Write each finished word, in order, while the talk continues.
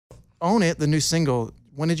Own It, the new single,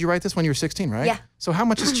 when did you write this? When you were 16, right? Yeah. So how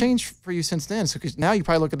much has changed for you since then? So 'cause now you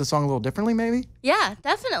probably look at the song a little differently, maybe? Yeah,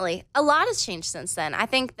 definitely. A lot has changed since then. I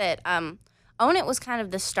think that Own It was kind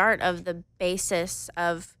of the start of the basis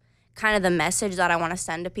of kind of the message that I want to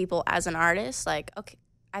send to people as an artist. Like, okay,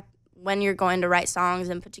 when you're going to write songs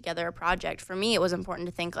and put together a project, for me, it was important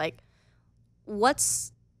to think, like,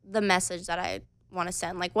 what's the message that I want to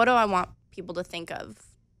send? Like, what do I want people to think of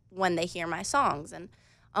when they hear my songs? And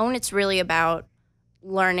Own It's really about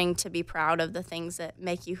learning to be proud of the things that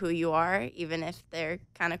make you who you are, even if they're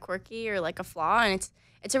kind of quirky or like a flaw. And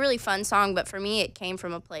it's a really fun song, but for me, it came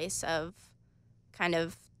from a place of kind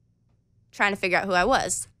of trying to figure out who I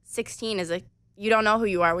was. 16 is you don't know who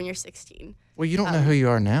you are when you're 16. Well, you don't know who you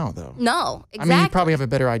are now, though. No, exactly. I mean, you probably have a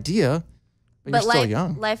better idea, but you're still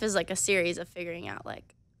young. Life is like a series of figuring out,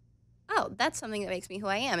 like, oh, that's something that makes me who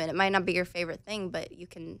I am. And it might not be your favorite thing, but you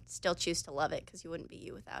can still choose to love it because you wouldn't be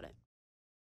you without it.